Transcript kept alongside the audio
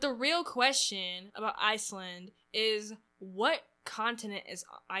The real question about Iceland is, what continent is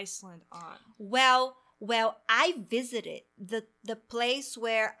Iceland on? Well, I visited the place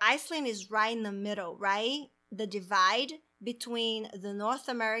where Iceland is right in the middle, right? The divide between the North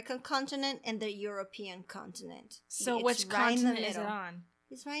American continent and the European continent. So It's which right in the continent is it middle. on?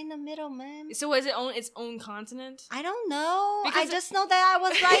 It's right in the middle, man. So is it its own continent? I don't know. Because I just know that I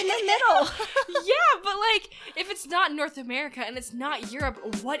was right in the middle. Yeah, but like, if it's not North America and it's not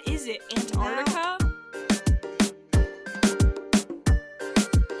Europe, what is it? Antarctica?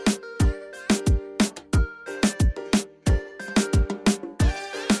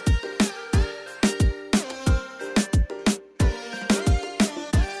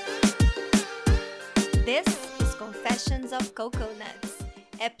 This is Confessions of Cocoa Nuts,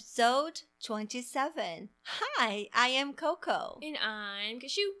 episode 27. Hi, I am Coco. And I'm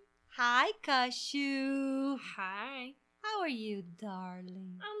Cashew. Hi, Cashew. Hi. How are you,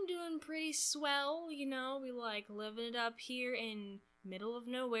 darling? I'm doing pretty swell, you know. We like living it up here in middle of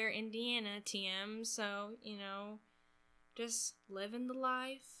nowhere, Indiana, TM. So, you know, just living the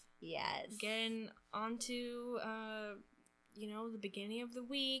life. Yes. Getting onto, you know, the beginning of the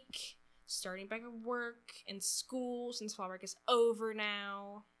week. Starting back at work and school since fall break is over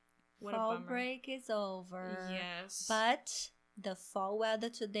now. What fall a bummer. break is over. Yes. But the fall weather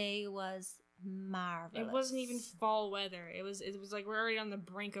today was marvelous. It wasn't even fall weather. It was like we're already on the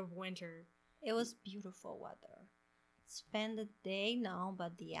brink of winter. It was beautiful weather. Spend the day, no,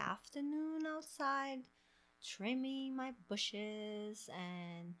 but the afternoon outside, trimming my bushes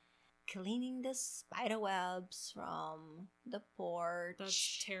and cleaning the spider webs from the porch.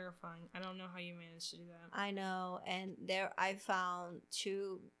 That's terrifying. I don't know how you managed to do that. I know, and there I found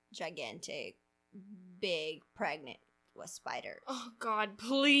two gigantic, big, pregnant spiders. Oh God,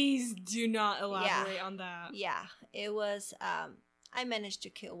 please do not elaborate on that. Yeah, it was, I managed to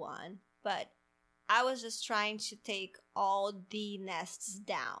kill one, but I was just trying to take all the nests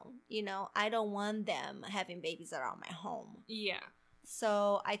down. You know, I don't want them having babies around my home. Yeah.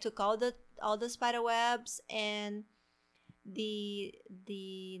 So I took all the spider webs and the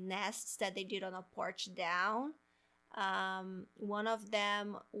nests that they did on a porch down. One of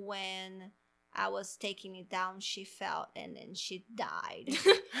them, when I was taking it down, she fell and then she died.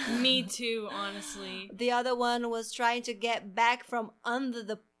 Me too, honestly. The other one was trying to get back from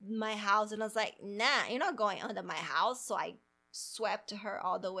under my house, and I was like, nah, you're not going under my house. So I swept her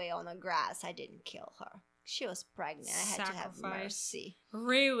all the way on the grass. I didn't kill her. She was pregnant. I had to have mercy.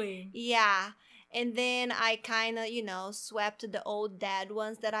 Really? Yeah. And then I kind of, you know, swept the old dead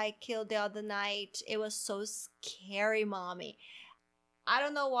ones that I killed the other night. It was so scary, mommy. I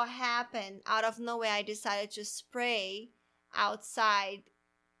don't know what happened. Out of nowhere, I decided to spray outside.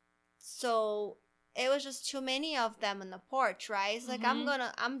 So it was just too many of them on the porch, right? It's like,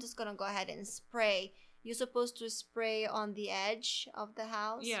 I'm just gonna go ahead and spray. You're supposed to spray on the edge of the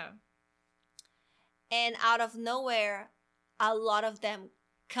house. Yeah. And out of nowhere, a lot of them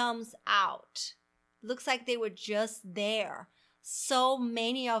comes out. Looks like they were just there. So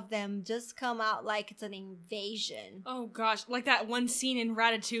many of them just come out like it's an invasion. Oh gosh, like that one scene in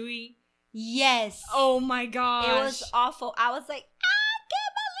Ratatouille. Yes. Oh my gosh. It was awful. I was like, I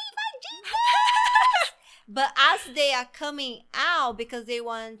can't believe I did this. But as they are coming out because they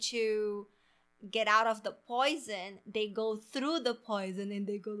want to get out of the poison, they go through the poison and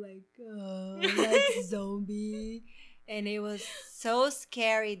they go like, oh, like zombie. And it was so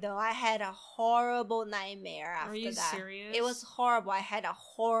scary, though. I had a horrible nightmare after that. Are you serious? It was horrible. I had a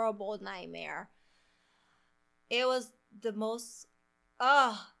horrible nightmare. It was the most,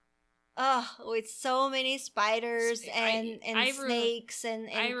 with so many spiders and snakes and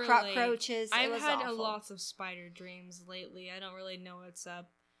cockroaches. I've had awful. lots of spider dreams lately. I don't really know what's up.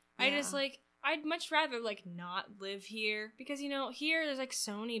 Yeah. I just I'd much rather not live here because, you know, here there's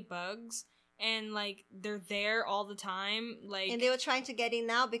so many bugs and they're there all the time. And they were trying to get in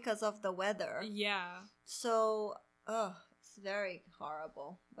now because of the weather. Yeah. So, it's very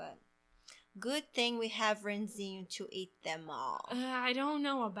horrible. But good thing we have Renzinho to eat them all. I don't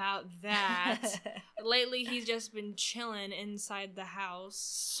know about that. Lately, he's just been chilling inside the house,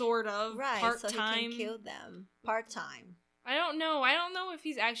 sort of. Right, part-time. so he can kill them. Part-time. I don't know if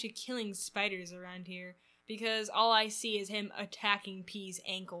he's actually killing spiders around here because all I see is him attacking P's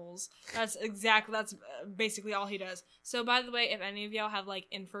ankles. That's basically all he does. So by the way, if any of y'all have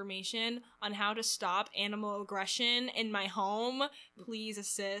information on how to stop animal aggression in my home, please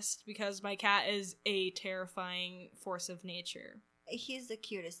assist because my cat is a terrifying force of nature. He's the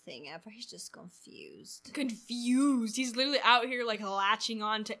cutest thing ever. He's just confused. Confused. He's literally out here like latching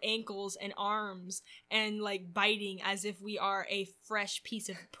on to ankles and arms and like biting as if we are a fresh piece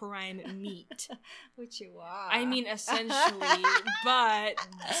of prime meat. Which you are. I mean, essentially, but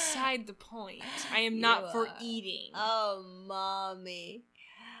beside the point. I am not for eating. Oh, mommy.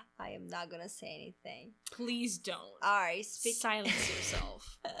 I am not gonna say anything. Please don't. Alright, silence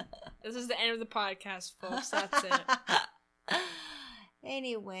yourself. This is the end of the podcast, folks. That's it.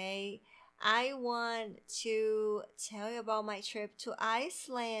 Anyway, I want to tell you about my trip to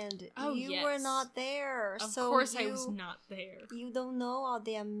Iceland. Oh, you were not there. Of course I was not there. You don't know all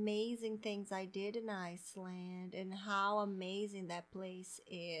the amazing things I did in Iceland and how amazing that place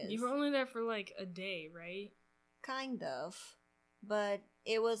is. You were only there for like a day, right? Kind of. But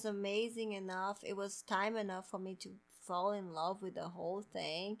it was amazing enough. It was time enough for me to fall in love with the whole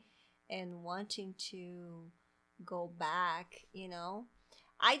thing and wanting to go back, you know.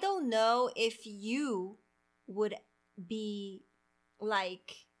 I don't know if you would be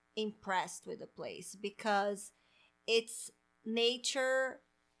like impressed with the place because it's nature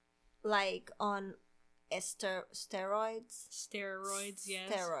like on steroids. Steroids,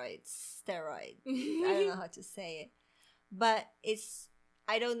 yes. Steroids. I don't know how to say it. But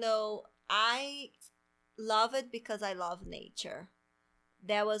I don't know, I love it because I love nature.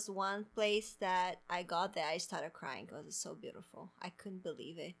 There was one place that I got there, I started crying because it's so beautiful. I couldn't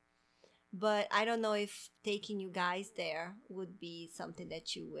believe it. But I don't know if taking you guys there would be something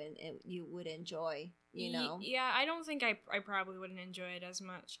that you would enjoy, you know? Yeah, I don't think I probably wouldn't enjoy it as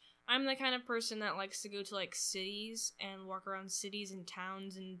much. I'm the kind of person that likes to go to like cities and walk around cities and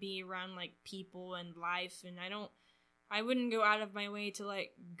towns and be around like people and life, and I wouldn't go out of my way to,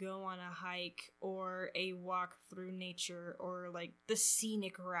 like, go on a hike or a walk through nature or, like, the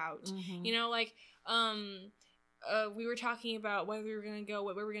scenic route. Mm-hmm. You know, like, we were talking about where we were going to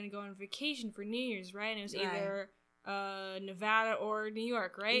go on vacation for New Year's, right? And it was either Nevada or New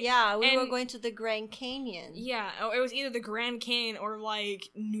York, right? Yeah, we were going to the Grand Canyon. Yeah, it was either the Grand Canyon or, like,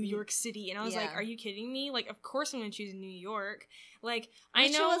 New York City. And I was like, are you kidding me? Like, of course I'm going to choose New York. Like, I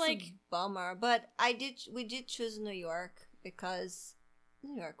know, was like, a bummer, but we did choose New York because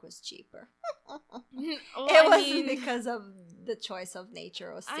New York was cheaper. It wasn't because of the choice of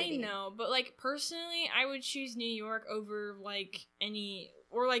nature or city. I know, but like personally, I would choose New York over like any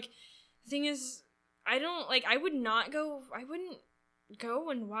or like. The thing is, I wouldn't go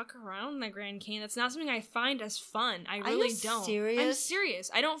and walk around the Grand Canyon. That's not something I find as fun. I really don't. Serious? I'm serious.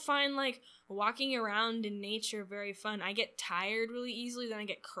 I don't find like walking around in nature very fun. I get tired really easily, then I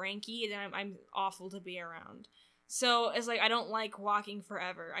get cranky, and then I'm awful to be around. So it's like I don't like walking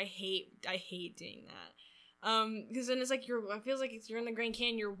forever. I hate doing that. Because then it's like it feels like you're in the Grand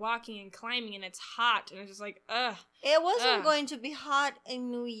Canyon, you're walking and climbing, and it's hot, and it's just like, ugh. It wasn't going to be hot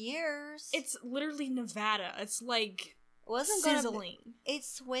in New Year's. It's literally Nevada. It's like wasn't sizzling.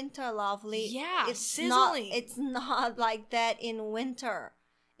 It's winter, lovely. Yeah, it's sizzling. It's not like that in winter.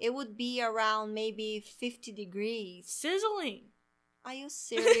 It would be around maybe 50 degrees. Sizzling. Are you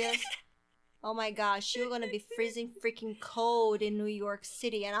serious? Oh my gosh, you're gonna be freezing freaking cold in New York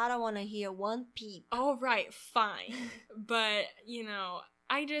City, and I don't want to hear one peep. All right, fine. But, you know,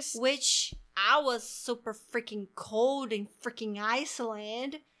 Which, I was super freaking cold in freaking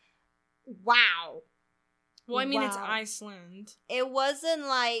Iceland. Wow. Well, I mean, It's Iceland. It wasn't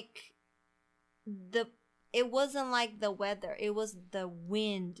like the weather. It was the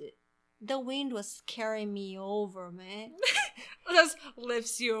wind. The wind was carrying me over, man. Just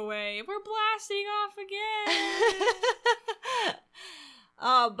lifts you away. We're blasting off again.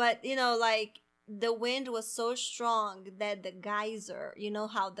 Oh, but you know, like the wind was so strong that the geyser, you know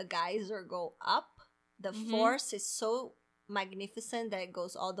how the geyser go up? The force is so magnificent that it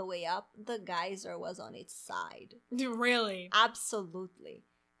goes all the way up. The geyser was on its side. Really? Absolutely.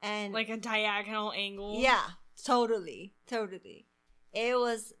 And like a diagonal angle? Yeah, totally.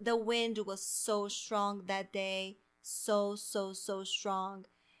 The wind was so strong that day. So strong.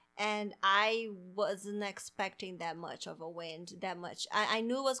 And I wasn't expecting that much of a wind, that much. I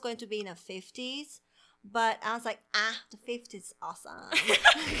knew it was going to be in the 50s, but I was like, the 50s awesome.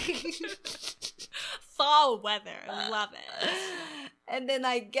 Fall weather. Love it. And then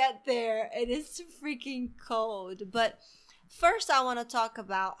I get there and it's freaking cold. But first I want to talk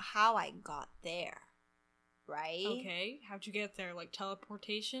about how I got there. Right? Okay. How'd you get there? Like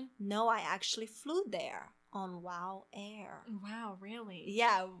teleportation? No, I actually flew there on WoW Air. Wow, really?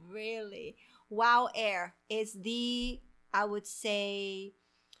 Yeah, really. WoW Air is I would say,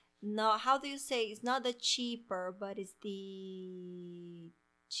 no, how do you say? It's not the cheaper, but it's the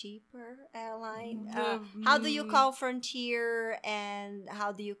cheaper airline. The- How do you call Frontier and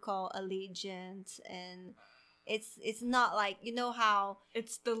how do you call Allegiant? And it's not like, you know how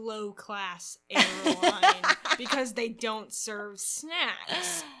It's the low class airline because they don't serve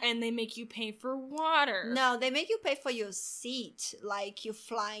snacks and they make you pay for water. no, they make you pay for your seat like you're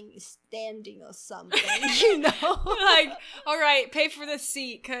flying standing or something, you know? Like, all right, pay for the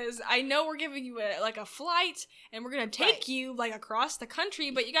seat because I know we're giving you a flight and we're gonna take Right. you like across the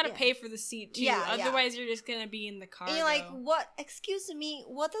country, but you gotta Yeah. pay for the seat too. Yeah, yeah. Otherwise, you're just gonna be in the car. And you're like, what? Excuse me,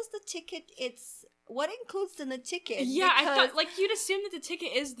 what does the ticket? What includes in the ticket? yeah, I Because thought like you'd assume that the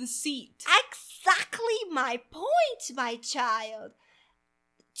ticket is the seat. exactly my point, my child.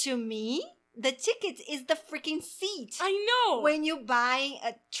 To me, the ticket is the freaking seat. I know. When you buying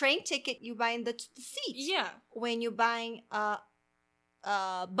a train ticket, you buying the seat. Yeah. When you buying a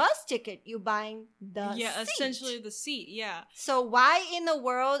bus ticket, you buying the Yeah, seat. essentially the seat. Yeah. So why in the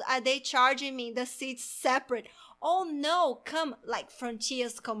world are they charging me the seats separate? Oh no, come like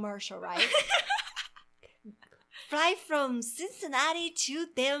Frontier's commercial, right? Fly from Cincinnati to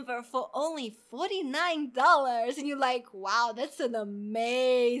Denver for only $49. And you're like, wow, that's an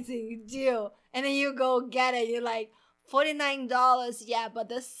amazing deal. And then you go get it. You're like, $49, yeah, but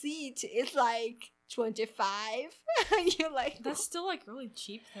the seat is like 25. You're like, That's still like really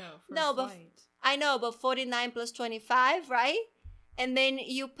cheap though for No, a but flight. I know, but 49 plus 25, right? And then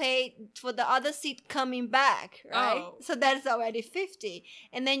you pay for the other seat coming back, right? Oh. So that's already 50.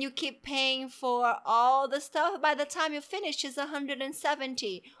 And then you keep paying for all the stuff. By the time you finish, it's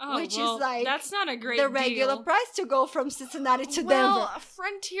 170, Oh, which well, is like that's not a great the regular deal. price to go from Cincinnati to Well, Denver.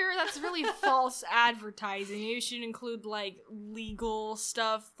 Frontier, that's really false advertising. You should include like legal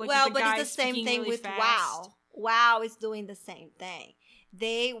stuff. Like Well, with the but guy it's the same speaking thing really with fast. WoW. WoW is doing the same thing.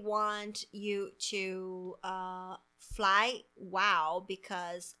 They want you to fly WoW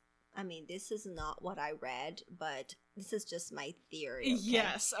because, I mean, this is not what I read, but this is just my theory. Okay?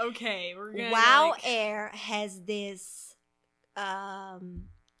 Yes. Okay. We're gonna WoW like, Air has this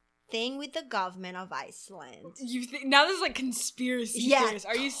thing with the government of Iceland. now there's like conspiracy Yeah, theories.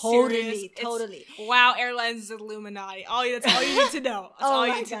 Are you totally, serious? It's- totally. Wow, Airlines is Illuminati. That's all you need to know. That's Oh all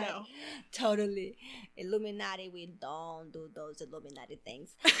you my need to God. know. Totally. Illuminati, we don't do those Illuminati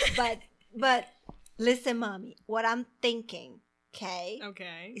things. But listen, mommy, what I'm thinking, okay,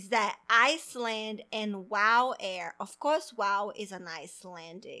 Okay. is that Iceland and WoW Air, of course, WoW is an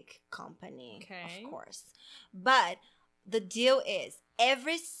Icelandic company, Okay. of course. But the deal is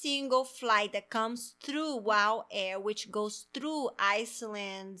every single flight that comes through WoW Air, which goes through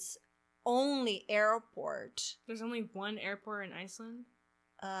Iceland's only airport, There's only one airport in Iceland.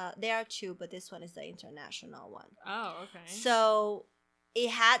 there are two, but this one is the international one. Oh, okay. So they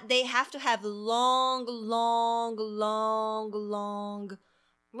have to have long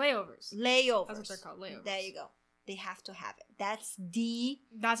Layovers. layovers. That's what they're called, layovers. There you go. They have to have it. That's the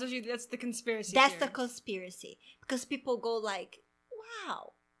conspiracy. That's the theory. conspiracy. Because people go like,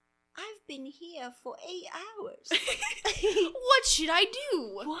 wow, I've been here for 8 hours. What should I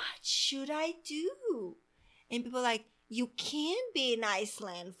do? What should I do? And people are like, you can't be in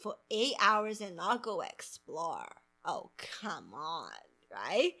Iceland for 8 hours and not go explore. Oh, come on,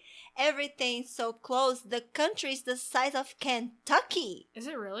 right? Everything's so close. The country is the size of Kentucky. Is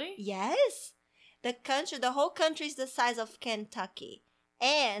it really? Yes. The whole country is the size of Kentucky.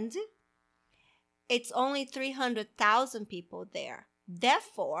 And it's only 300,000 people there.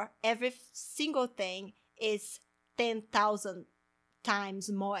 Therefore, every single thing is 10,000 times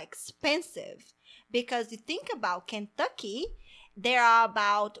more expensive. Because you think about Kentucky, there are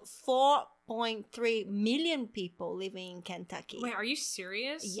about 4.3 million people living in Kentucky. Wait, are you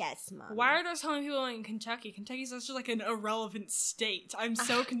serious? Yes, Mom. Why are there so many people in Kentucky? Kentucky's such like an irrelevant state. I'm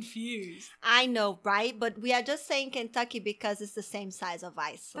so confused. I know, right? But we are just saying Kentucky because it's the same size of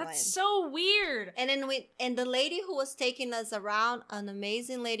Iceland. That's so weird. And then the lady who was taking us around, an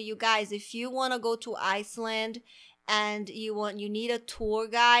amazing lady. You guys, if you want to go to Iceland and you need a tour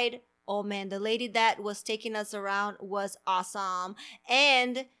guide, oh man, the lady that was taking us around was awesome.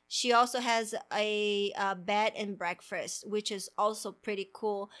 And she also has a bed and breakfast, which is also pretty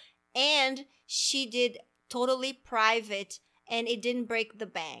cool. And she did totally private, and it didn't break the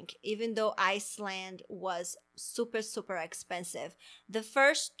bank, even though Iceland was super, super expensive. The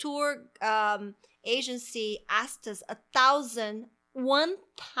first tour agency asked us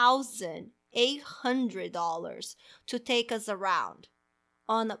 $1,800 to take us around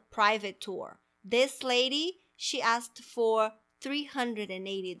on a private tour. This lady, she asked for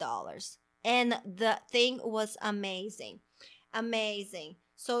 $380, and the thing was amazing.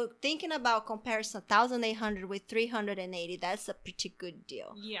 So thinking about comparison, 1,800 with 380, that's a pretty good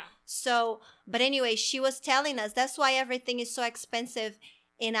deal. Yeah. So, but anyway, she was telling us that's why everything is so expensive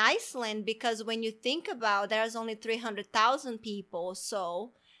in Iceland, because when you think about, there's only 300,000 people,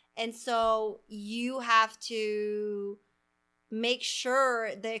 and so you have to make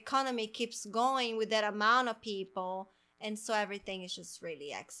sure the economy keeps going with that amount of people, and so everything is just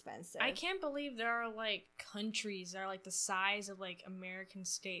really expensive. I can't believe there are like countries that are like the size of like American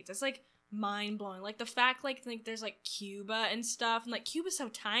states. It's like mind blowing. Like the fact like there's like Cuba and stuff, and like Cuba's so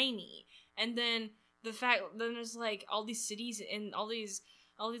tiny, and then the fact then there's like all these cities and all these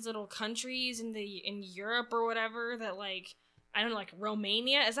little countries in Europe or whatever that like I don't know, like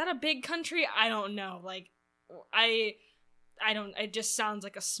Romania, is that a big country? I don't know. Like I don't. It just sounds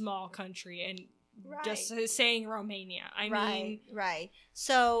like a small country, and right. Just saying Romania. I mean, right.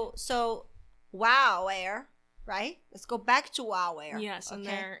 So WoW Air, right? Let's go back to WoW Air. Yes, and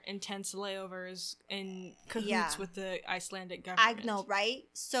their intense layovers in cahoots with the Icelandic government. I know, right?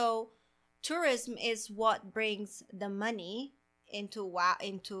 So tourism is what brings the money into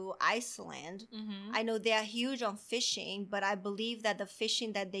Iceland. Mm-hmm. I know they are huge on fishing, but I believe that the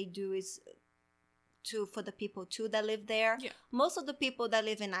fishing that they do is for the people too that live there. Yeah. Most of the people that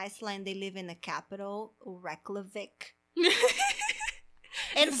live in Iceland, they live in the capital, Reykjavik.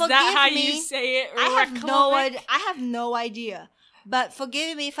 And is that how you say it? I have no idea. But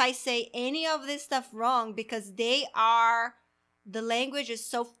forgive me if I say any of this stuff wrong, because the language is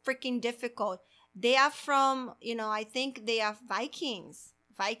so freaking difficult. They are from, I think they are Vikings.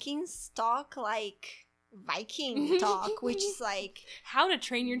 Vikings talk like Viking talk, which is like How to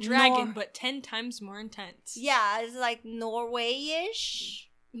Train Your Dragon, but 10 times more intense. Yeah, it's like Norway-ish.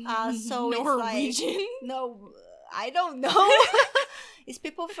 So Norwegian? It's like, no, I don't know. Is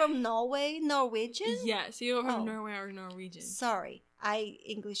people from Norway Norwegian? Yes, people from Norway are Norwegian. Sorry,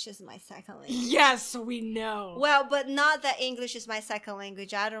 English is my second language. Yes, we know. Well, but not that English is my second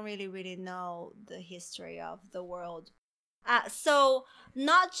language. I don't really know the history of the world. So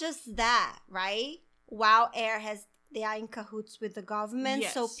not just that, right? WoW Air they are in cahoots with the government,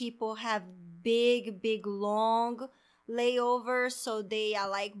 yes. So people have big, long layovers, so they are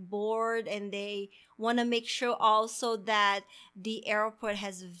like bored, and they want to make sure also that the airport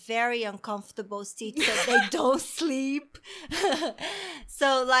has very uncomfortable seats so they don't sleep.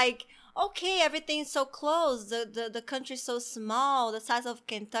 So like, okay, everything's so close, the country's so small, the size of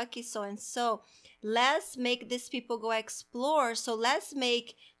Kentucky, so and so. Let's make these people go explore. So let's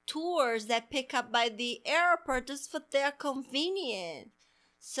make tours that pick up by the airport just for their convenience.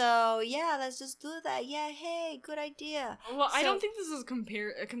 So yeah, let's just do that. Yeah, hey, good idea. Well, I don't think this is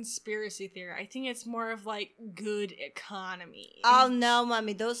a conspiracy theory. I think it's more of like good economy. Oh no,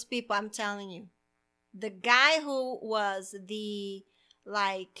 mommy, those people, I'm telling you. The guy who was the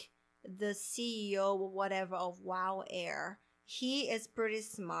CEO or whatever of WoW Air, he is pretty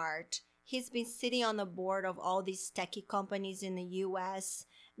smart. He's been sitting on the board of all these techie companies in the U.S.,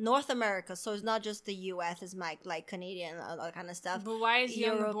 North America, so it's not just the U.S., it's like Canadian, all that kind of stuff. But why is he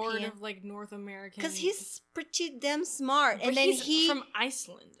on the board of like North American? Because he's pretty damn smart. But and then he's from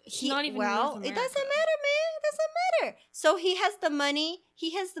Iceland. He's not even North America. It doesn't matter, man. It doesn't matter. So he has the money,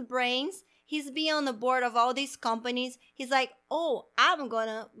 he has the brains, he's been on the board of all these companies. He's like, oh, I'm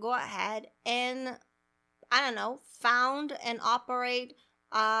gonna go ahead and, I don't know, found and operate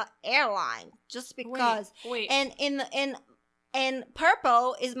airline just because. Wait. And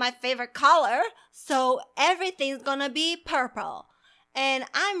purple is my favorite color, so everything's gonna be purple. And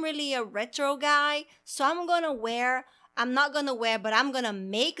I'm really a retro guy, so I'm gonna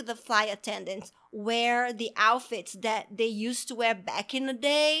make the flight attendants wear the outfits that they used to wear back in the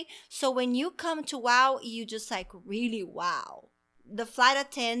day. So when you come to WoW, you just like really wow. The flight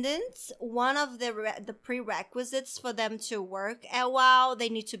attendants, one of the prerequisites for them to work at WoW, they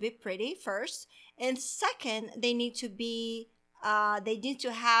need to be pretty first. And second, they need to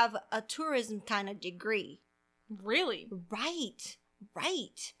have a tourism kind of degree. Really? Right.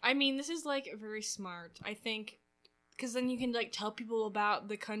 I mean, this is like very smart, I think, because then you can like tell people about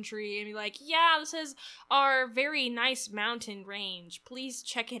the country and be like, yeah, this is our very nice mountain range. Please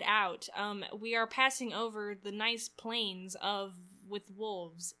check it out. We are passing over the nice plains with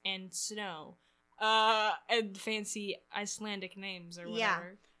wolves and snow, and fancy Icelandic names or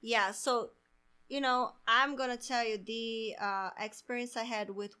whatever. Yeah. So, I'm gonna tell you the experience I had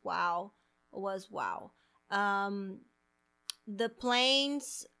with WoW was wow. The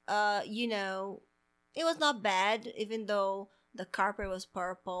planes, it was not bad, even though the carpet was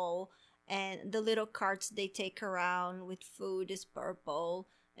purple and the little carts they take around with food is purple.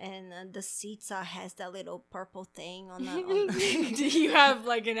 and the seats has that little purple thing on the. Do you have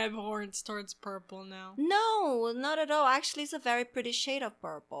like an abhorrence towards purple now? No, not at all. Actually, it's a very pretty shade of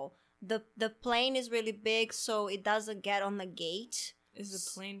purple. The plane is really big, so it doesn't get on the gate. Is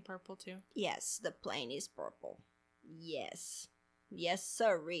the plane purple too? Yes, the plane is purple. Yes,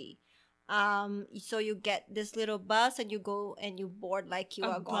 sirree. So you get this little bus and you go and you board like you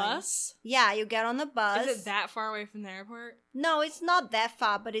are going. A bus? Yeah, you get on the bus. Is it that far away from the airport? No, it's not that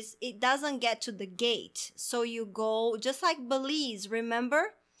far, but it doesn't get to the gate. So you go just like Belize,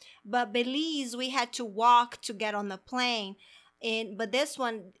 remember? But Belize, we had to walk to get on the plane, but this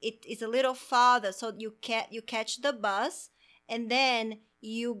one it is a little farther. So you catch the bus and then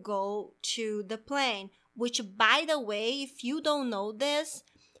you go to the plane. Which, by the way, if you don't know this,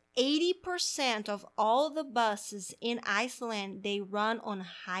 80% of all the buses in Iceland, they run on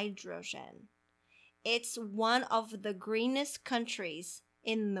hydrogen. It's one of the greenest countries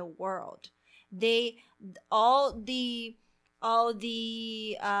in the world. All the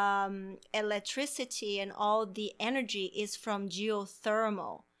electricity and all the energy is from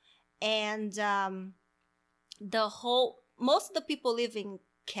geothermal, and most of the people live in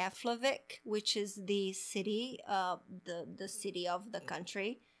Keflavik, which is the city, the city of the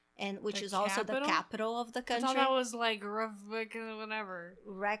country, and which The is also the capital? capital of the I country. thought that was like whatever.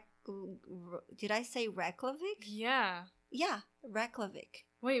 Did I say Reykjavik? Yeah. Yeah, Reykjavik.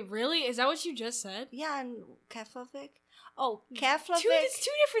 Wait, really? Is that what you just said? Yeah, and Keflavik. Oh, Keflavik. It's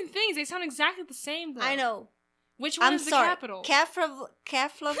two different things. They sound exactly the same, though. I know. Which one I'm is sorry. the capital?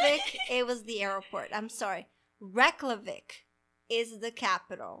 Keflavik. It was the airport. I'm sorry. Reykjavik is the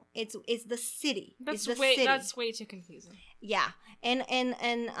capital. It's the city. That's it's the way city. that's way too confusing. Yeah, and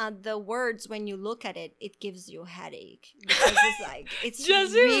the words, when you look at it, it gives you a headache because it's like it's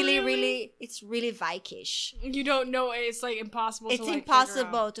Does it really? it's really Vikish. You don't know. It's like impossible. It's to, like,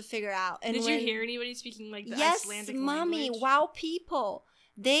 impossible to figure out. And Did you hear anybody speaking like the yes, Icelandic mommy, language? wow, people,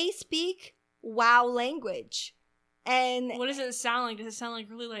 they speak wow language, and What does it sound like? Does it sound like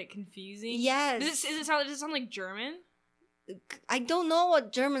really like confusing? yes, Does it sound like German? I don't know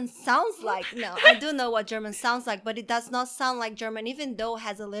what German sounds like. No, I do know what German sounds like, but it does not sound like German, even though it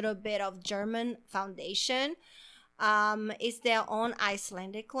has a little bit of German foundation. It's their own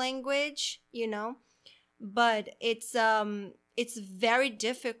Icelandic language, but it's very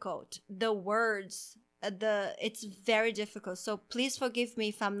difficult. The words, it's very difficult. So please forgive me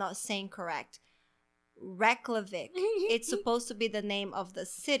if I'm not saying correct. Reykjavik. It's supposed to be the name of the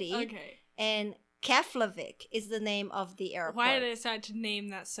city. Okay. And Keflavik is the name of the airport. Why did they decide to name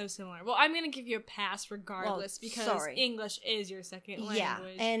that so similar? Well, I'm going to give you a pass regardless because English is your second language. Yeah,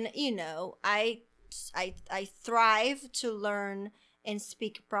 and I thrive to learn and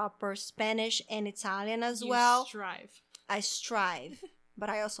speak proper Spanish and Italian as well. Strive. I strive, but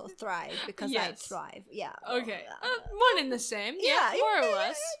I also thrive because I thrive. Yeah. Okay. One and the same. Yeah, more or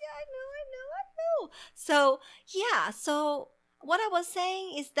less. Yeah, I know. So what I was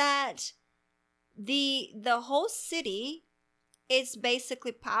saying is that the whole city is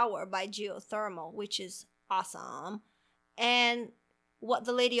basically powered by geothermal, which is awesome. And what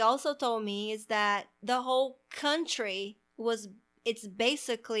the lady also told me is that the whole country it's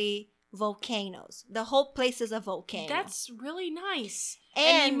basically volcanoes. The whole place is a volcano. That's really nice.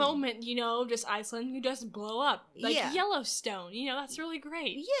 And any moment, just Iceland could just blow up. Like Yellowstone, that's really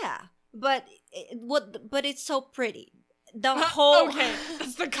great. Yeah. But it's so pretty. The whole okay,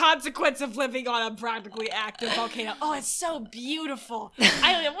 that's the consequence of living on a practically active volcano. Oh, it's so beautiful.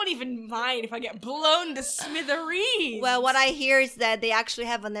 I won't even mind if I get blown to smithereens. Well, what I hear is that they actually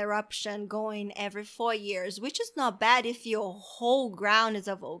have an eruption going every 4 years, which is not bad if your whole ground is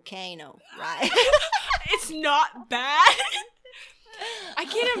a volcano, right? It's not bad. I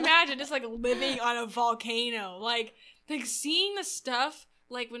can't imagine just like living on a volcano, like seeing the stuff.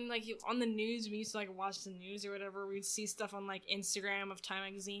 Like when on the news, we used to watch the news or whatever, we'd see stuff on Instagram of Time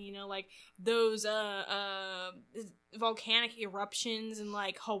Magazine, like those volcanic eruptions in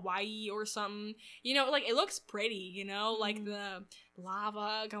Hawaii or something, it looks pretty, like the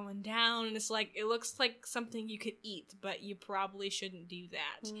lava going down, and it's it looks like something you could eat, but you probably shouldn't do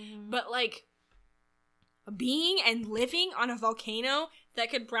that. But being and living on a volcano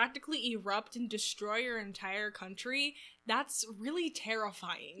that could practically erupt and destroy your entire country, that's really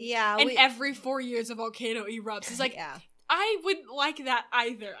terrifying. Yeah. And every 4 years a volcano erupts. It's yeah. I wouldn't like that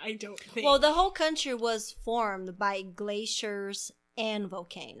either, I don't think. Well, the whole country was formed by glaciers and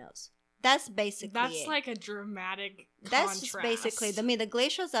volcanoes. That's basically That's it. a dramatic That's contrast. just basically, the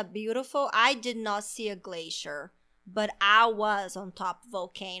glaciers are beautiful. I did not see a glacier but I was on top of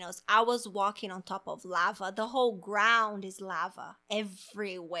volcanoes. I was walking on top of lava. The whole ground is lava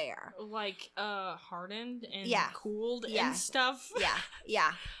everywhere. Like hardened and Yeah. cooled Yeah. and stuff.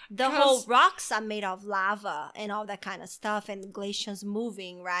 Yeah. The whole rocks are made of lava and all that kind of stuff, and glaciers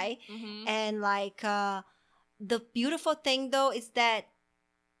moving, right? Mm-hmm. And like the beautiful thing though is that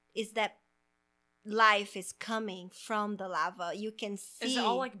life is coming from the lava. You can see. Is it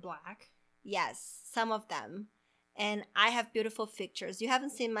all like black? Yes, some of them. And I have beautiful pictures. You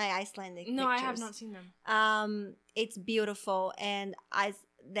haven't seen my Icelandic pictures. No, I have not seen them. It's beautiful, and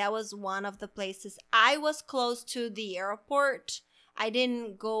that was one of the places. I was close to the airport. I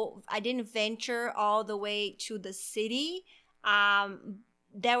didn't venture all the way to the city.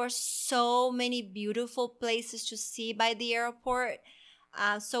 There were so many beautiful places to see by the airport.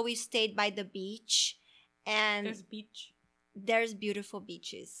 So we stayed by the beach, and There's a beach. There's beautiful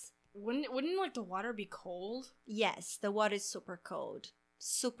beaches. Wouldn't like the water be cold? Yes, the water is super cold.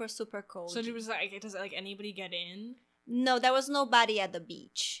 Super, super cold. So does like anybody get in? No, there was nobody at the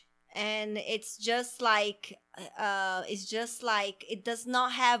beach. And it's just like it does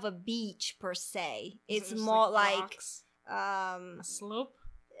not have a beach per se. It's more like a slope.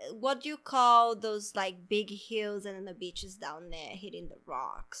 What do you call those like big hills and then the beaches down there hitting the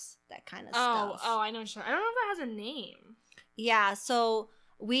rocks, that kind of stuff. Oh, I know. I don't know if that has a name. Yeah, so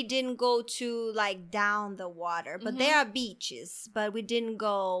we didn't go to like down the water, but there are beaches, but we didn't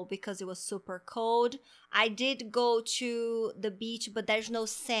go because it was super cold. I did go to the beach, but there's no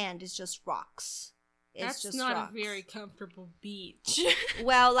sand, it's just rocks. That's just not rocks. a very comfortable beach.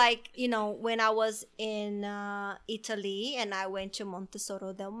 Well, like, when I was in Italy and I went to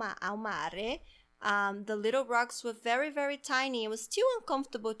Montesoro al Mare, the little rocks were very, very tiny. It was still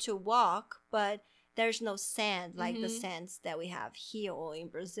uncomfortable to walk, but there's no sand like the sands that we have here or in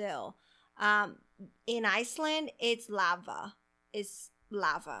Brazil. In Iceland, it's lava. It's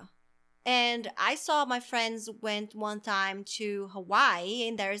lava. And I saw my friends went one time to Hawaii,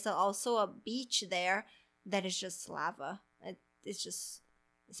 and there's also a beach there that is just lava. It's just,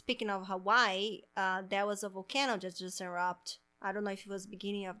 speaking of Hawaii, there was a volcano that just erupted. I don't know if it was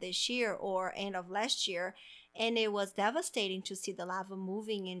beginning of this year or end of last year. And it was devastating to see the lava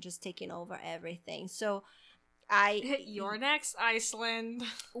moving and just taking over everything. So Your next, Iceland.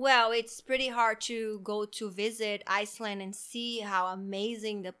 Well, it's pretty hard to go to visit Iceland and see how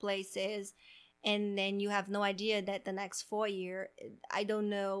amazing the place is. And then you have no idea that the next 4 years, I don't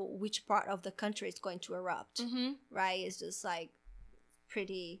know which part of the country is going to erupt, right? It's just like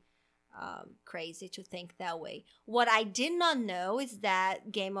pretty crazy to think that way. What I did not know is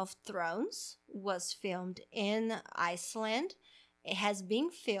that Game of Thrones was filmed in Iceland. It has been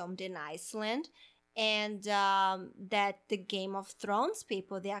filmed in Iceland. And that the Game of Thrones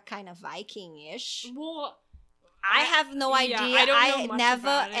people, they are kind of Viking-ish. Well, I have no idea. I don't know much never,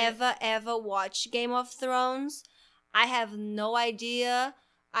 about it. ever watched Game of Thrones. I have no idea.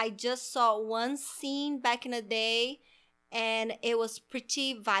 I just saw one scene back in the day, and it was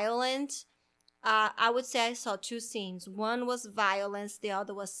pretty violent. I would say I saw two scenes. One was violence, the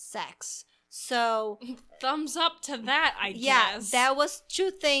other was sex. So thumbs up to that, I guess. Yeah, that was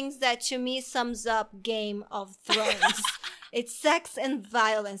two things that to me sums up Game of Thrones. It's sex and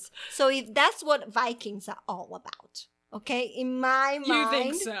violence. So if that's what Vikings are all about, okay? In my mind, you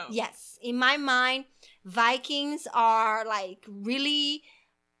think so? Yes, in my mind, Vikings are like really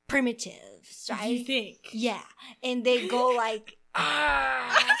primitive, right? You think? Yeah, and they go like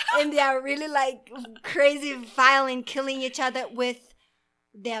and they are really like crazy, violent, killing each other with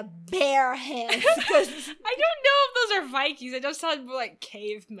their bare hands. Because I don't know if those are Vikings. It just sounds more like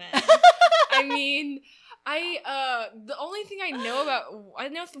cavemen. I mean, the only thing I know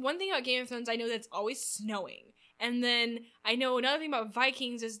one thing about Game of Thrones. I know that it's always snowing, and then I know another thing about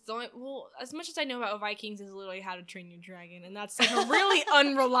Vikings is as much as I know about Vikings is literally How to Train Your Dragon, and that's like a really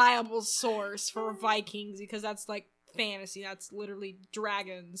unreliable source for Vikings because that's like fantasy. That's literally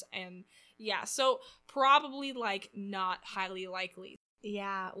dragons, and yeah, so probably like not highly likely.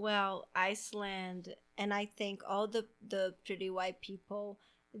 Yeah, well, Iceland, and I think all the pretty white people,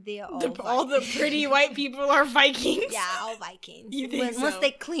 they are all the pretty white people are Vikings. Yeah, all Vikings. You think so? Once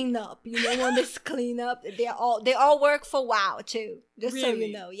they clean up, when they clean up, they all work for WoW too. Just really? So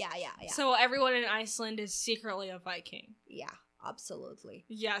you know, yeah. So everyone in Iceland is secretly a Viking. Yeah. Absolutely.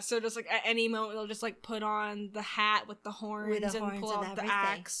 Yeah, so just like at any moment they'll just like put on the hat with the horns and pull out the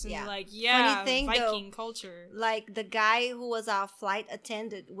axe and like Funny thing, Viking though, culture. Like the guy who was our flight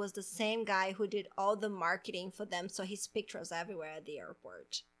attendant was the same guy who did all the marketing for them, so his pictures everywhere at the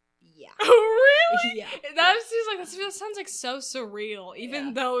airport. Yeah. Oh really? Yeah. That sounds like so surreal,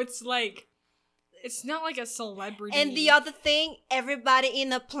 even though it's like It's not like a celebrity. And the other thing, everybody in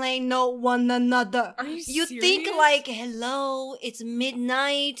the plane know one another. Are you You serious? think like, hello, it's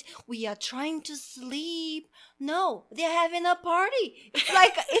midnight, we are trying to sleep. No, they're having a party. It's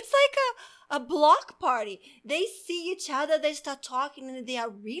like a block party. They see each other, they start talking, and they are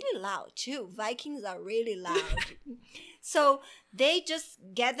really loud too. Vikings are really loud. So they just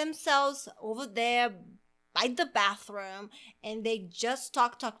get themselves over there by the bathroom, and they just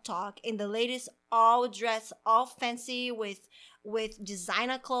talk, and the ladies all dressed all fancy with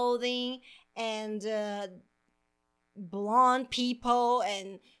designer clothing, and blonde people,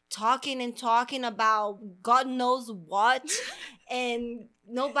 and talking about God knows what, and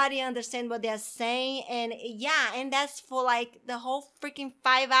nobody understand what they're saying. And yeah, and that's for like the whole freaking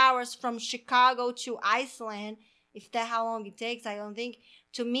 5 hours from Chicago to Iceland, if that's how long it takes. I don't think.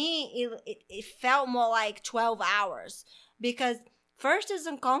 To me, it felt more like 12 hours, because first it's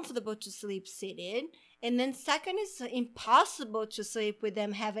uncomfortable to sleep seated, and then second it's impossible to sleep with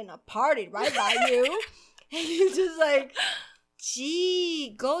them having a party right by you. And you're just like,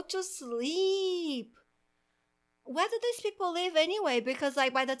 gee, go to sleep. Where do these people live anyway? Because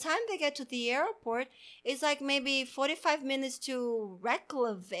like by the time they get to the airport, it's like maybe 45 minutes to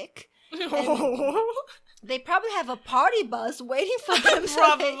Reykjavik. They probably have a party bus waiting for them.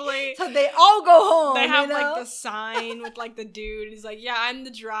 Probably. So they all go home. They have you know? like the sign with like the dude. He's like, yeah, I'm the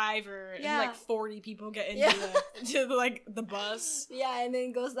driver. Yeah. And like 40 people get into like the bus. Yeah, and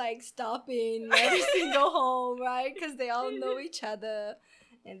then goes like stopping every single home, right? Because they all know each other,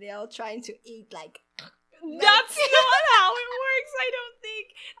 and they're all trying to eat like. That's not how it works. I don't think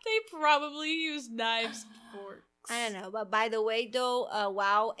they probably use knives and forks. I don't know, but by the way, though,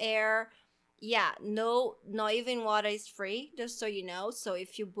 WoW Air, yeah, no, not even water is free, just so you know. So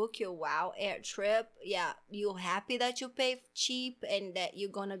if you book your WoW Air trip, yeah, you're happy that you pay cheap and that you're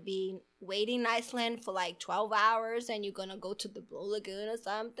gonna be waiting in Iceland for like 12 hours and you're gonna go to the Blue Lagoon or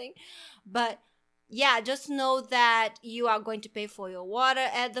something. But yeah, just know that you are going to pay for your water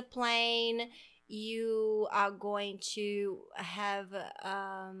at the plane. You are going to have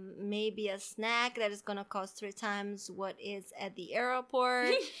maybe a snack that is going to cost 3 times what is at the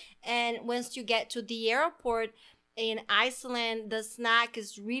airport. And once you get to the airport in Iceland, the snack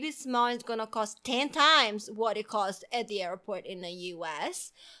is really small. It's going to cost 10 times what it costs at the airport in the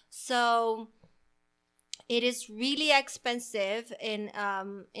US. So it is really expensive in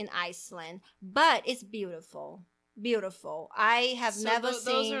Iceland, but it's beautiful. Beautiful. I have never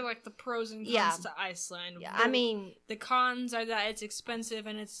seen. Those are like the pros and cons to Iceland. Yeah, I mean, the cons are that it's expensive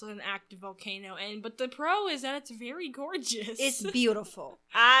and it's an active volcano, but the pro is that it's very gorgeous. It's beautiful.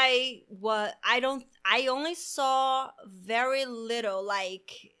 I only saw very little,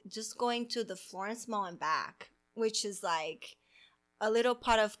 like just going to the Florence Mall and back, which is like a little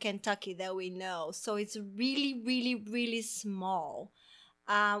part of Kentucky that we know. So it's really, really, really small.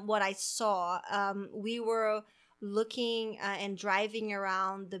 What I saw, we were looking and driving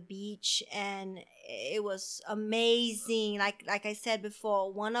around the beach, and it was amazing. Like I said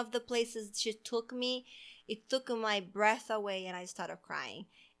before, one of the places she took me, it took my breath away and I started crying.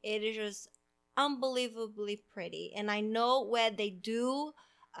 It is just unbelievably pretty. And I know where they do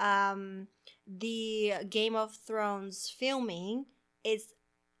the Game of Thrones filming. It's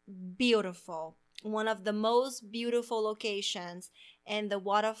beautiful, one of the most beautiful locations, and the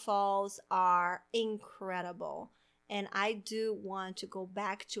waterfalls are incredible. And I do want to go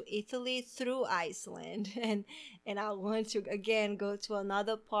back to Italy through Iceland, and I want to again go to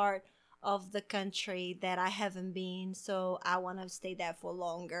another part of the country that I haven't been, so I want to stay there for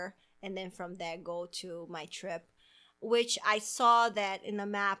longer, and then from there go to my trip, which I saw that in a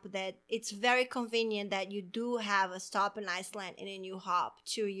map that it's very convenient that you do have a stop in Iceland and then you hop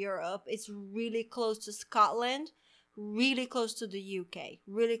to Europe. It's really close to Scotland, really close to the UK,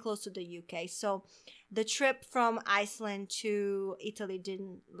 really close to the UK. So the trip from Iceland to Italy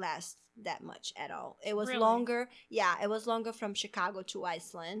didn't last that much at all. It was longer. Yeah, it was longer from Chicago to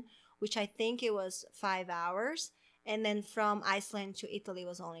Iceland, which I think it was 5 hours. And then from Iceland to Italy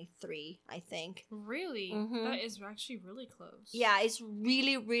was only 3, I think. Really? Mm-hmm. That is actually really close. Yeah, it's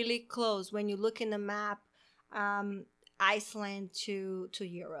really, really close when you look in the map, Iceland to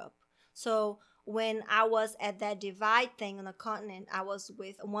Europe. So when I was at that divide thing on the continent, I was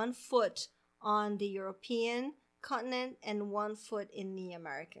with 1 foot on the European continent and 1 foot in the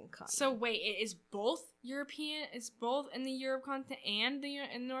American continent. So wait, it is both European? It's both in the Europe continent and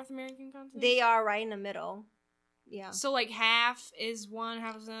in the North American continent? They are right in the middle. Yeah. So like half is one,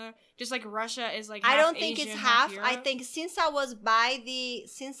 half is another. Just like Russia is like half I don't think Asian, it's half. Europe? I think since I was by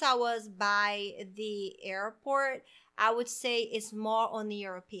the airport, I would say it's more on the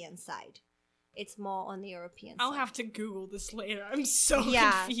European side. It's more on the European I'll side. have to Google this later. I'm so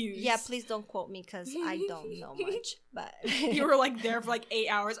Yeah, confused. yeah. Please don't quote me because I don't know much. But You were like there for like 8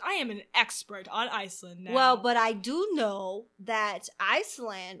 hours. I am an expert on Iceland now. well, but I do know that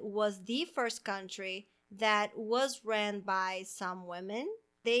Iceland was the first country that was ran by some women.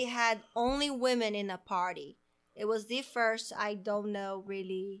 They had only women in a party. It was the first. I don't know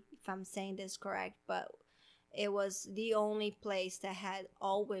really if I'm saying this correct, but it was the only place that had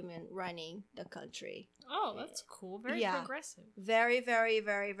all women running the country. Oh, that's cool. Very progressive. Very, very,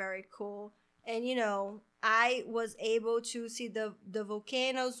 very, very cool. And you know, I was able to see the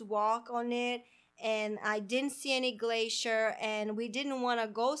volcanoes, walk on it, and I didn't see any glacier, and we didn't want to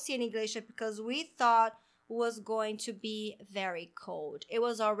go see any glacier because we thought was going to be very cold. It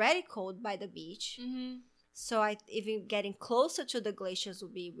was already cold by the beach. Mm-hmm. So I even getting closer to the glaciers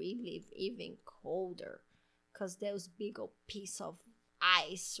would be really even colder. Because there was big old piece of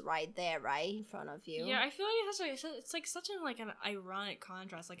ice right there, right in front of you. Yeah, I feel like it's like such an ironic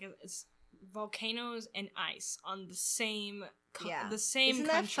contrast. Like it's volcanoes and ice on the same the same Isn't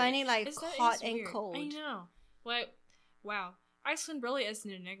country. that funny? Like hot and weird. cold. I know. Like, wow, Iceland really is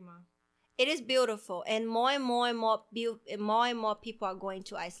an enigma. It is beautiful, and more and more people are going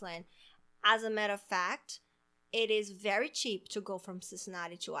to Iceland. As a matter of fact, it is very cheap to go from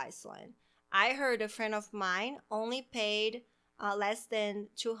Cincinnati to Iceland. I heard a friend of mine only paid less than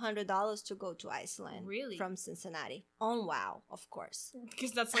 $200 to go to Iceland. Really? From Cincinnati. On WOW, of course.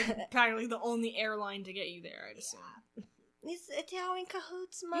 Because that's like practically the only airline to get you there, I'd assume. Is it all in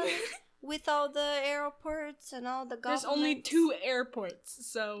cahoots, money? With all the airports and all the governments? There's only 2 airports,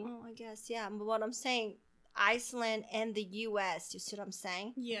 so... Oh, I guess, yeah. But what I'm saying, Iceland and the U.S., you see what I'm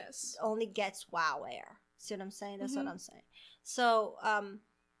saying? Yes. Only gets WOW Air. See what I'm saying? That's what I'm saying. So,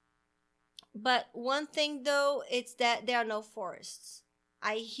 but one thing though, it's that there are no forests.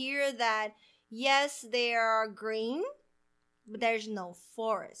 I hear that, yes, they are green, but there's no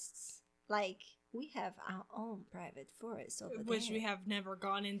forests. Like, we have our own private forest over there. Which we have never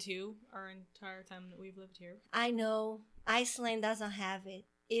gone into our entire time that we've lived here. I know. Iceland doesn't have it.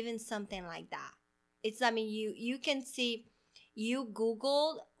 Even something like that. It's, I mean, you can see, you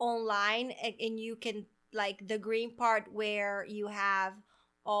Google online and you can, like, the green part where you have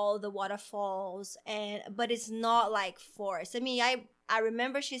all the waterfalls, but it's not like forest. I mean, I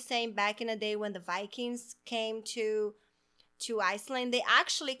remember she saying back in the day when the Vikings came to Iceland, they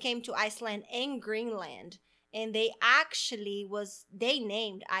actually came to Iceland and Greenland, and they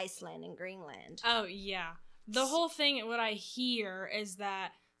named Iceland and Greenland. Oh yeah, the whole thing. What I hear is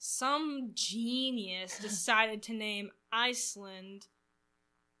that some genius decided to name Iceland,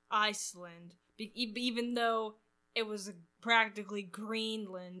 even though it was practically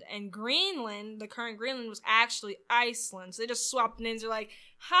Greenland, and Greenland, the current Greenland, was actually Iceland. So they just swapped names. They're like,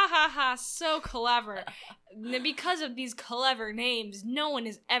 ha ha ha, so clever. Because of these clever names, no one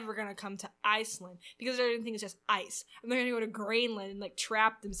is ever gonna come to Iceland because everything is just ice, and they're gonna go to Greenland and like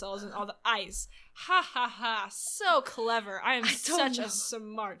trap themselves in all the ice. Ha ha ha, so clever. I am such a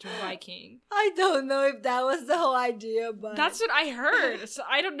smart Viking. I don't know if that was the whole idea, but that's what I heard. So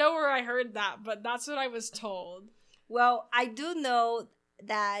I don't know where I heard that, but that's what I was told. Well, I do know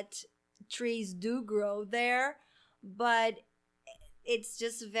that trees do grow there, but it's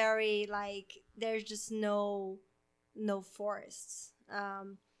just very, like, there's just no forests.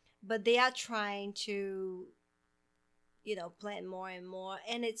 But they are trying to, plant more and more.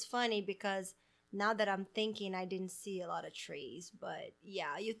 And it's funny because now that I'm thinking, I didn't see a lot of trees. But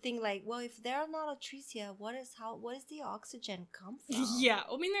yeah, you think like, well, if there are not a trees here, what is the oxygen come from? Yeah,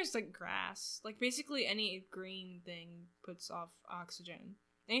 I mean, there's like grass. Like basically any green thing puts off oxygen.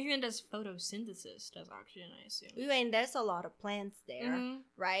 Anything that does photosynthesis does oxygen, I assume. And there's a lot of plants there,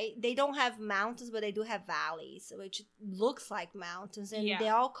 right? They don't have mountains, but they do have valleys, which looks like mountains, and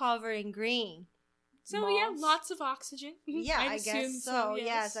they're all covered in green. So yeah, lots of oxygen. Yeah, I guess so.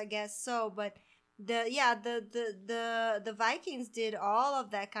 Yes, I guess so. But the Vikings did all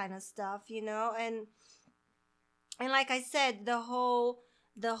of that kind of stuff, and like I said, the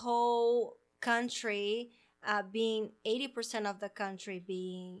whole country, being 80% of the country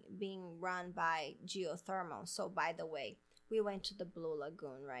being run by geothermal. So by the way, we went to the Blue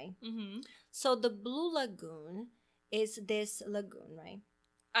Lagoon, right? Mm-hmm. So the Blue Lagoon is this lagoon, right?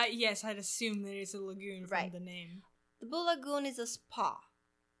 Yes, I'd assume there is a lagoon from the name. The Blue Lagoon is a spa.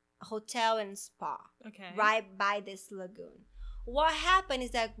 Hotel and spa, okay, right by this lagoon. What happened is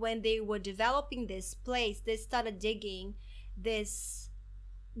that when they were developing this place, they started digging this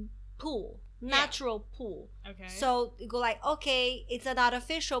pool, natural pool. Okay. So you go like, okay, it's an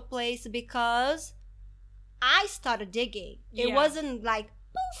artificial place because I started digging. It wasn't like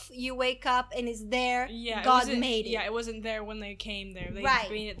poof, you wake up and it's there. Yeah, God made it. Yeah, it wasn't there when they came there. They Right.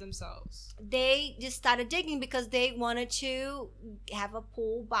 made it themselves. They just started digging because they wanted to have a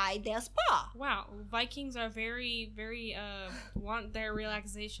pool by their spa. Wow, Vikings are very, very want their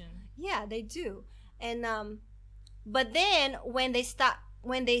relaxation. Yeah, they do. And but then when they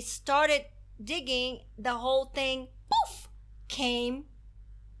started digging, the whole thing poof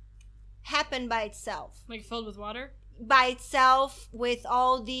happened by itself. Like filled with water? By itself, with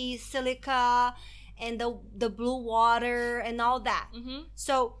all the silica and the blue water and all that. Mm-hmm.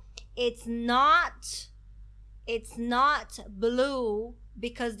 So it's not blue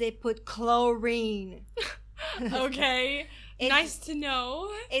because they put chlorine. Okay. Nice to know.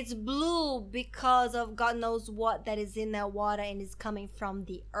 It's blue because of God knows what that is in that water and is coming from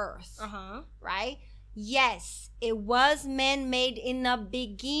the earth. Uh-huh. Right? Yes, it was man-made in the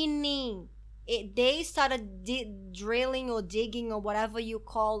beginning. They started drilling or digging or whatever you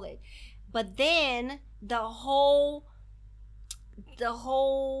call it. But then the whole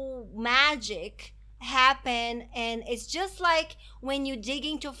magic happened, and it's just like when you're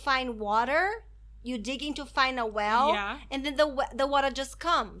digging to find water, you're digging to find a well, yeah. and then the water just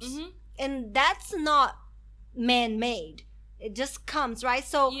comes. Mm-hmm. And that's not man-made. It just comes, right?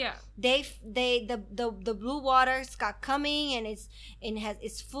 So yeah. The blue water got coming, and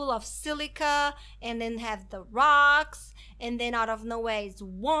it's full of silica, and then have the rocks, and then out of nowhere it's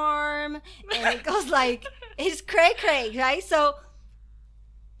warm, and it goes like it's cray, right? So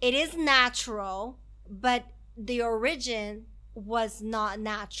it is natural, but the origin was not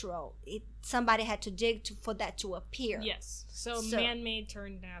natural. Somebody had to dig for that to appear. Yes. So man-made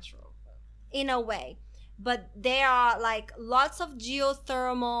turned natural. In a way. But there are like lots of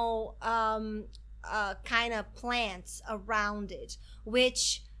geothermal kind of plants around it,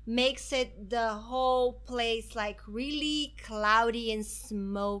 which makes it the whole place like really cloudy and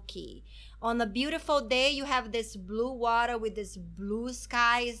smoky. On a beautiful day, you have this blue water with this blue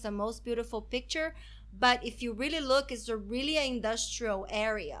sky. It's the most beautiful picture. But if you really look, it's a really industrial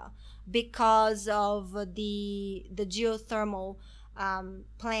area because of the geothermal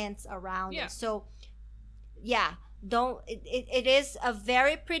plants around it. So yeah, it is a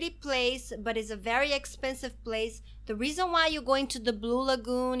very pretty place, but it's a very expensive place. The reason why you're going to the Blue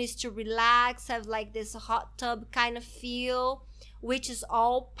Lagoon is to relax, have like this hot tub kind of feel, which is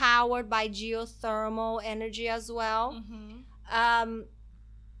all powered by geothermal energy as well. Mm-hmm.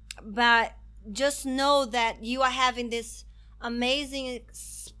 But just know that you are having this amazing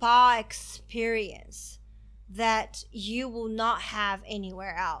spa experience that you will not have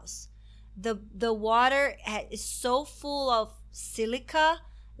anywhere else. The water is so full of silica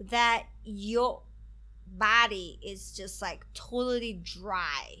that your body is just like totally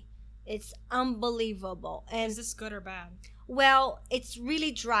dry. It's unbelievable. And is this good or bad? Well, it's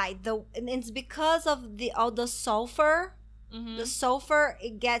really dry. And it's because of all the sulfur. Mm-hmm. The sulfur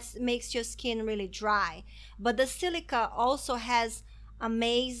makes your skin really dry. But the silica also has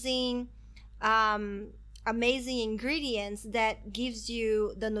amazing ingredients that gives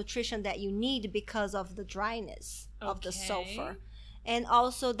you the nutrition that you need because of the dryness of the sulfur. And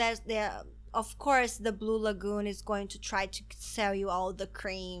also of course the Blue Lagoon is going to try to sell you all the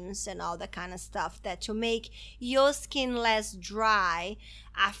creams and all that kind of stuff that to make your skin less dry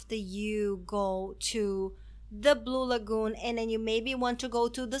after you go to the Blue Lagoon, and then you maybe want to go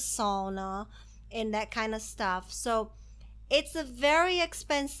to the sauna and that kind of stuff. So it's a very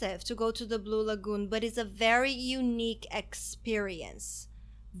expensive to go to the Blue Lagoon, but it's a very unique experience.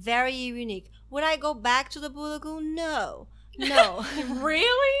 Very unique. Would I go back to the Blue Lagoon? No.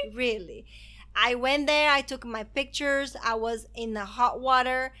 Really? Really. I went there. I took my pictures. I was in the hot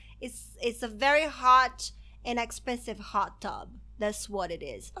water. It's a very hot and expensive hot tub. That's what it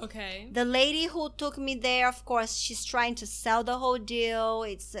is. Okay. The lady who took me there, of course, she's trying to sell the whole deal.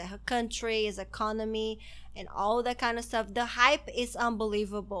 It's her country, its economy, and all that kind of stuff. The hype is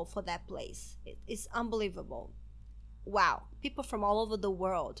unbelievable for that place. It's unbelievable. Wow. People from all over the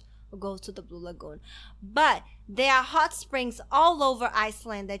world go to the Blue Lagoon. But there are hot springs all over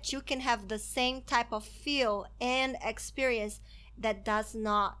Iceland that you can have the same type of feel and experience that does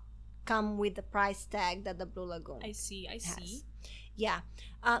not come with the price tag that the Blue Lagoon I see. has. Yeah.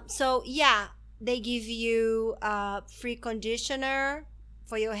 So yeah, they give you free conditioner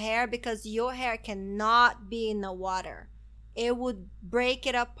for your hair because your hair cannot be in the water. It would break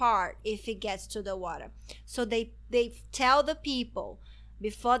it apart if it gets to the water. So they tell the people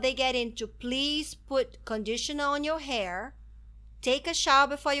before they get in to please put conditioner on your hair, take a shower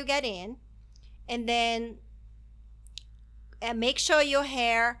before you get in, and then make sure your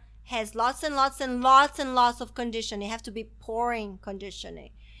hair has lots and lots and lots and lots of conditioner. You have to be pouring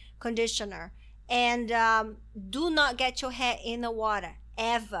conditioner. And do not get your hair in the water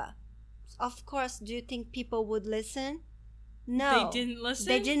ever. Of course, do you think people would listen? No. They didn't listen?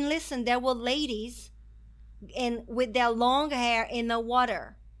 They didn't listen. There were ladies with their long hair in the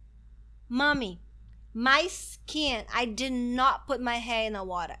water. Mommy, my skin, I did not put my hair in the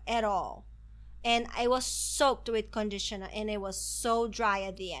water at all. And I was soaked with conditioner, and it was so dry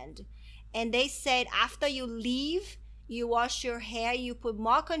at the end. And they said after you leave, you wash your hair, you put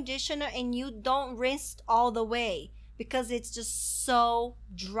more conditioner, and you don't rinse all the way because it's just so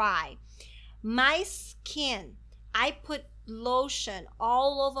dry. My skin, I put lotion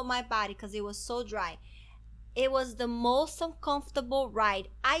all over my body because it was so dry. It was the most uncomfortable ride.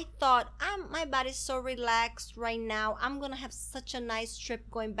 I thought, my body's so relaxed right now. I'm going to have such a nice trip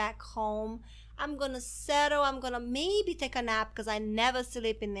going back home. I'm going to settle. I'm going to maybe take a nap because I never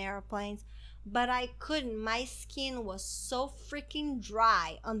sleep in the airplanes. But I couldn't. My skin was so freaking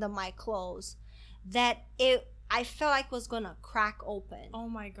dry under my clothes that I felt like it was going to crack open. Oh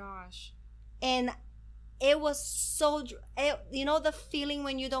my gosh. And it was so, you know the feeling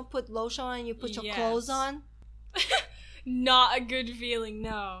when you don't put lotion on and you put your clothes on? Not a good feeling,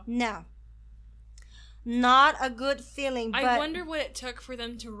 no. No. Not a good feeling. But I wonder what it took for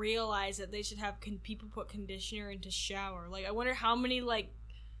them to realize that they should have people put conditioner into shower. Like, I wonder how many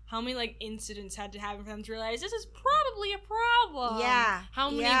incidents had to happen for them to realize this is probably a problem. Yeah. How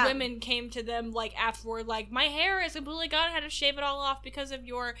many women came to them, like, afterward, like, my hair is completely gone, I had to shave it all off because of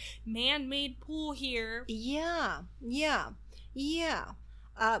your man-made pool here. Yeah.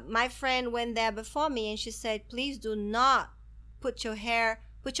 My friend went there before me, and she said, please do not put your hair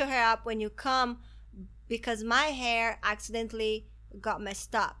up when you come, because my hair accidentally got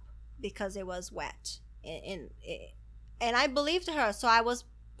messed up because it was wet. And I believed her, so I was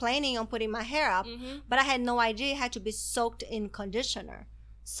planning on putting my hair up, but I had no idea it had to be soaked in conditioner.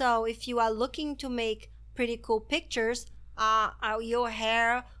 So if you are looking to make pretty cool pictures, your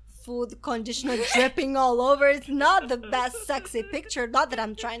hair full of conditioner dripping all over, it's not the best sexy picture. Not that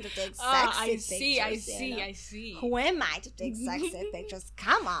I'm trying to take sexy pictures. I see. Who am I to take sexy pictures?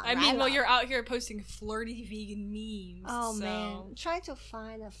 Come on. I mean, well, you're out here posting flirty vegan memes. Oh, so. man. I'm trying to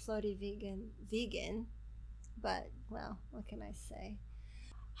find a flirty vegan. But, well, what can I say?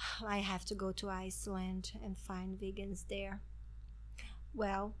 I have to go to Iceland and find vegans there.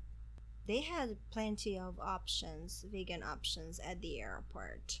 Well, they had plenty of vegan options at the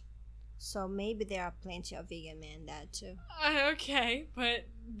airport. So maybe there are plenty of vegan men there too. Okay, but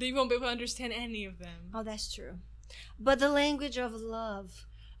they won't be able to understand any of them. Oh, that's true. But the language of love.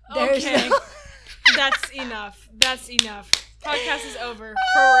 Okay. That's enough. Podcast is over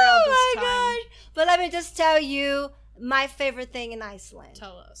for real this time. Gosh. But let me just tell you my favorite thing in Iceland.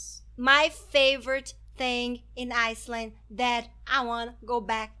 Tell us. My favorite thing in Iceland that I want to go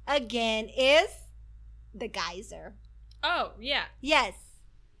back again is the geyser. Oh, yeah. Yes.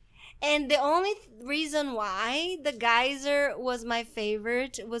 And the only reason why the geyser was my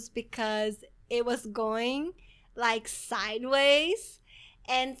favorite was because it was going like sideways.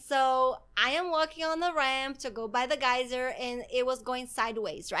 And so I am walking on the ramp to go by the geyser, and it was going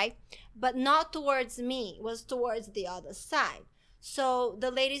sideways, right? But not towards me. It was towards the other side. So the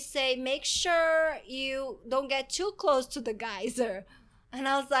ladies say, make sure you don't get too close to the geyser. And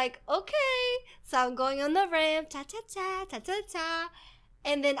I was like, okay. So I'm going on the ramp, ta-ta-ta, ta-ta-ta.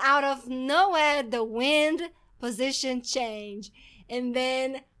 And then out of nowhere, the wind position change. And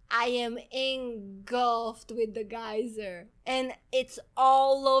then I am engulfed with the geyser. And it's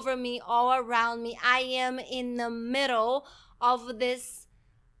all over me, all around me. I am in the middle of this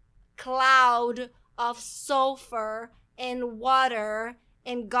cloud of sulfur and water.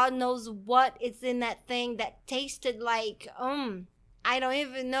 And God knows what is in that thing that tasted like, I don't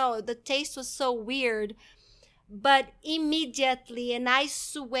even know. The taste was so weird. But immediately, and I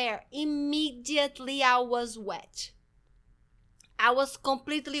swear, immediately I was wet. I was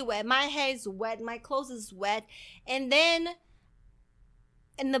completely wet. My hair is wet. My clothes is wet. And then,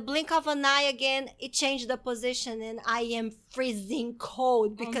 in the blink of an eye again, it changed the position, and I am freezing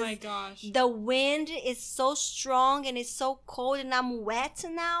cold because the wind is so strong and it's so cold, and I'm wet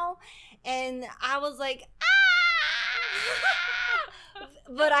now. And I was like,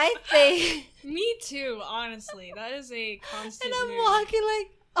 But I think... Me too, honestly. That is a constant And I'm walking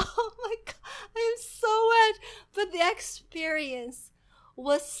like, oh my God, I am so wet. But the experience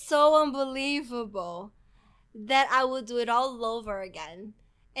was so unbelievable that I would do it all over again.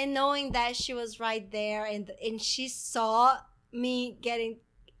 And knowing that she was right there and she saw me getting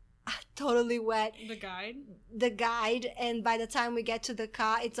totally wet. The guide, and by the time we get to the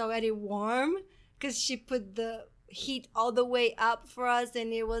car, it's already warm because she put the heat all the way up for us,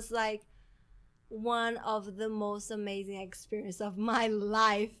 and it was like one of the most amazing experiences of my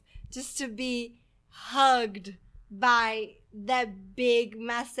life, just to be hugged by that big,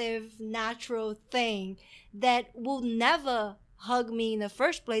 massive, natural thing that will never hug me in the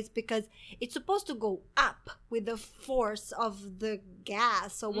first place because it's supposed to go up with the force of the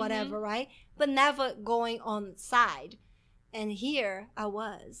gas or whatever, right? But never going on side. And here I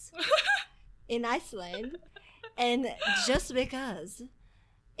was in Iceland, and just because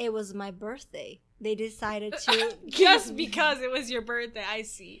it was my birthday, they decided to just because it was your birthday, I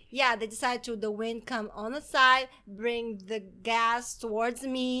see. Yeah, they decided to the wind come on the side, bring the gas towards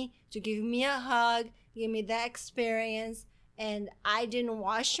me to give me a hug, give me that experience. And I didn't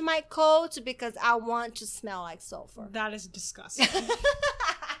wash my coat because I want to smell like sulfur. That is disgusting.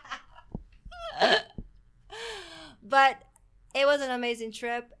 But it was an amazing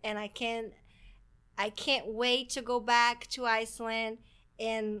trip, and I can't wait to go back to Iceland.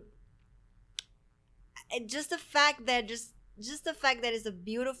 And just the fact that it's a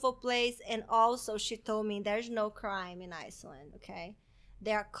beautiful place, and also she told me there's no crime in Iceland. Okay,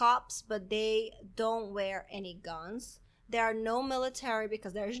 there are cops, but they don't wear any guns. There are no military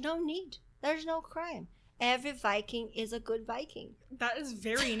because there's no need. There's no crime. Every Viking is a good Viking. That is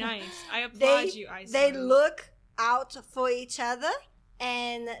very nice. I applaud you, Iceland. They look out for each other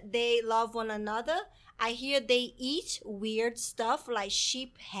and they love one another. I hear they eat weird stuff like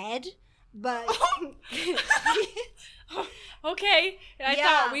sheep head, but okay. I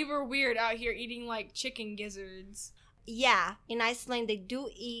thought we were weird out here eating like chicken gizzards. Yeah, in Iceland they do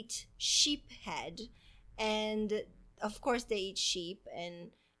eat sheep head, and of course they eat sheep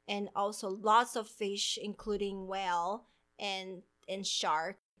and also lots of fish, including whale and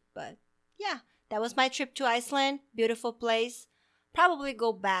shark. But yeah, that was my trip to Iceland. Beautiful place. Probably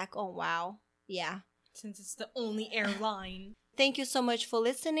go back on WoW. Yeah. Since it's the only airline. Thank you so much for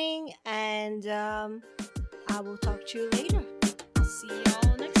listening, and I will talk to you later. See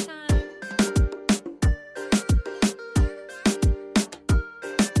y'all next time.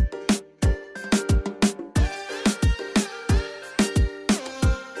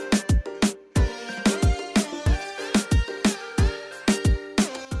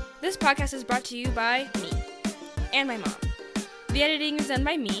 This podcast is brought to you by me and my mom. The editing is done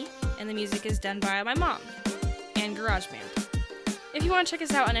by me, and the music is done by my mom and GarageBand. If you want to check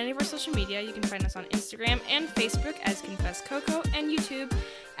us out on any of our social media, you can find us on Instagram and Facebook as Confess Coco, and YouTube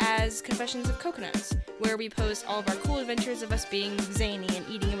as Confessions of Coconuts, where we post all of our cool adventures of us being zany and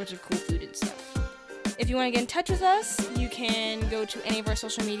eating a bunch of cool food and stuff. If you want to get in touch with us, you can go to any of our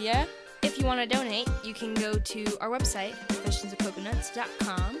social media. If you want to donate, you can go to our website,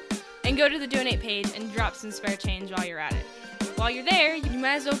 confessionsofcoconuts.com, and go to the donate page and drop some spare change while you're at it. While you're there, you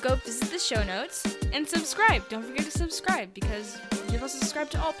might as well go visit the show notes and subscribe. Don't forget to subscribe because you're supposed to subscribe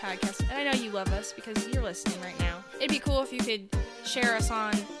to all podcasts, and I know you love us because you're listening right now. It'd be cool if you could share us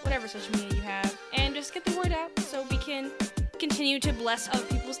on whatever social media you have and just get the word out so we can continue to bless other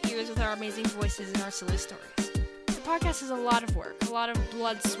people's ears with our amazing voices and our silly stories. The podcast is a lot of work, a lot of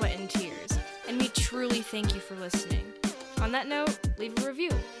blood, sweat, and tears, and we truly thank you for listening. On that note, leave a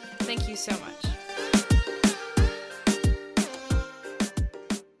review. Thank you so much.